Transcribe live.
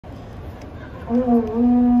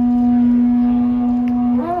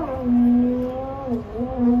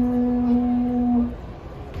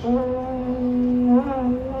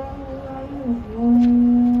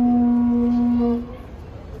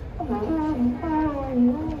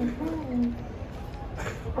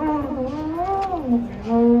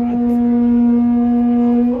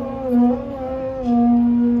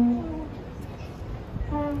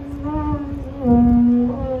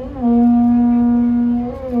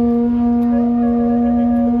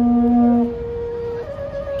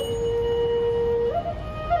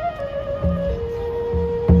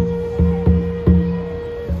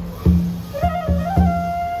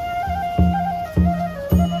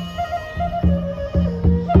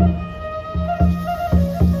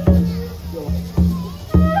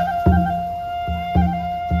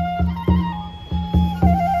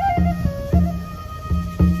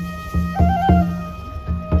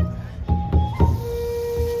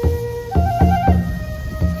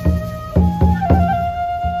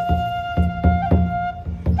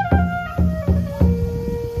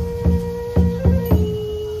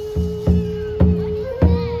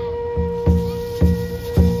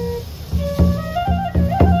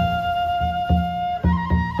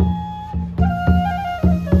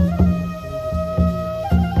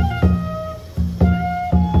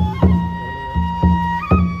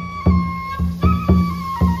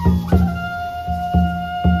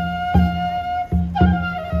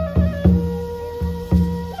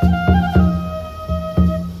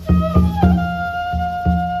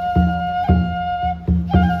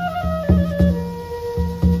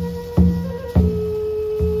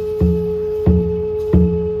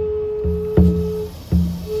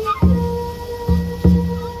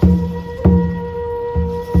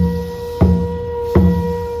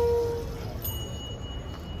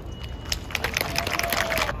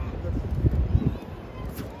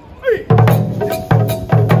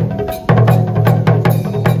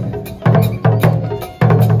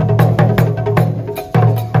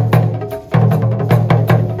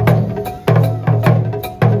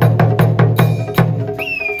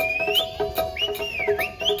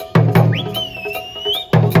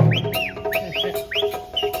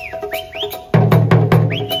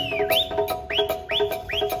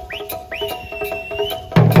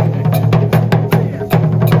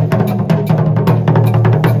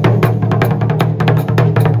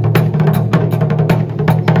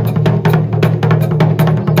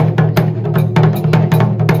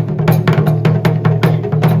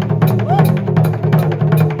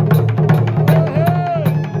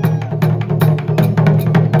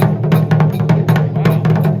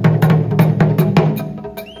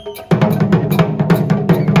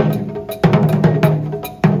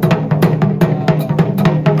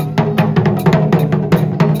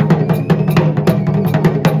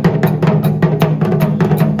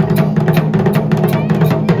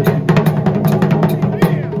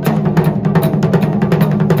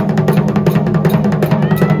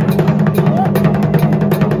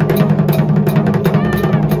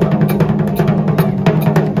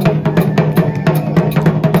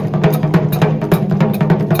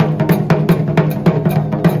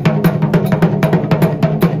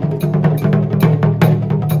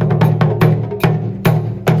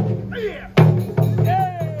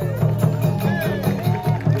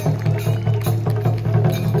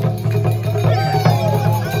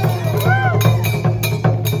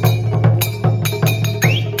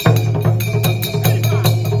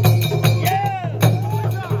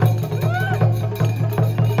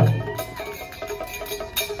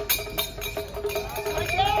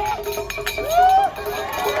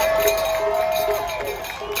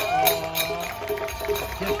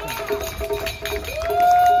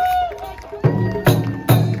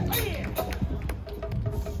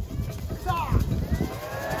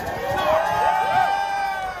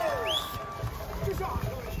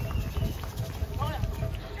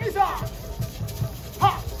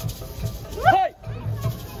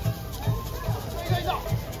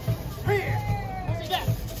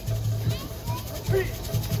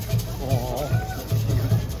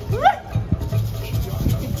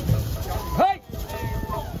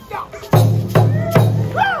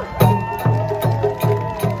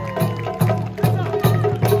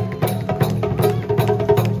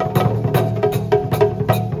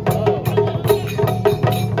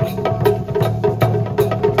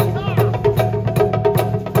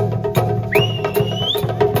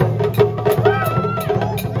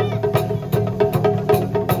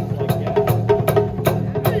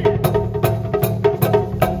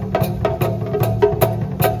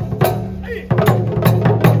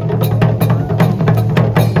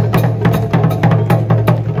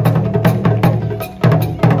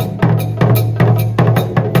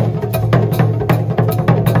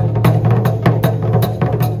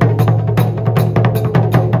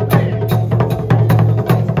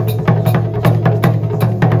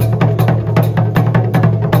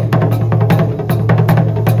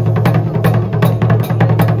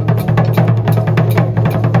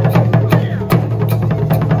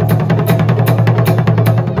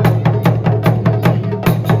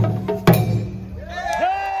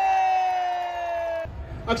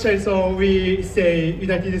Actually, so we stay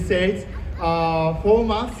United States 4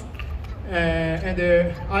 months, and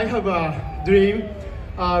I have a dream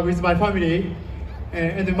with my family,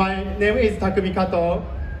 and my name is Takumi Kato.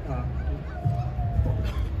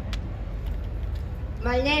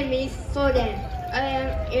 My name is Soden. I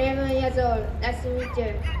am 11 years old. Nice to meet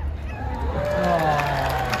you.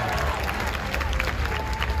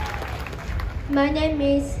 My name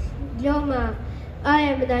is Ryoma. I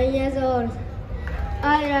am 9 years old.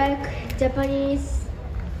 I like Japanese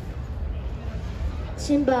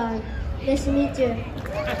symbol. Nice to meet you.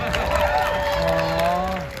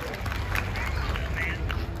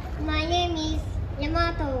 My name is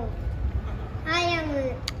Yamato. I am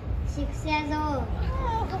 6 years old.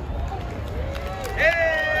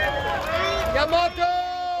 Yamato!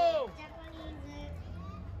 Japanese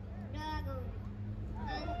dragon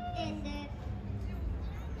and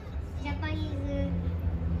Japanese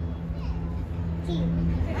king.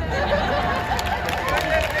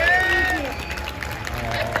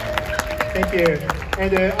 Thank you.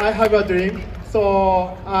 And I have a dream.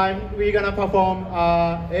 So we're gonna perform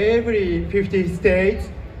every 50 states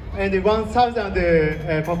and 1,000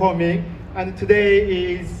 performing. And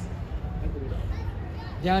today is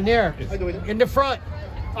Down there, in the front.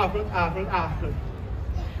 front.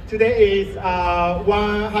 Today is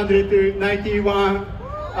 191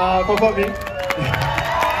 performing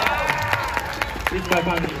with my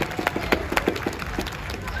family.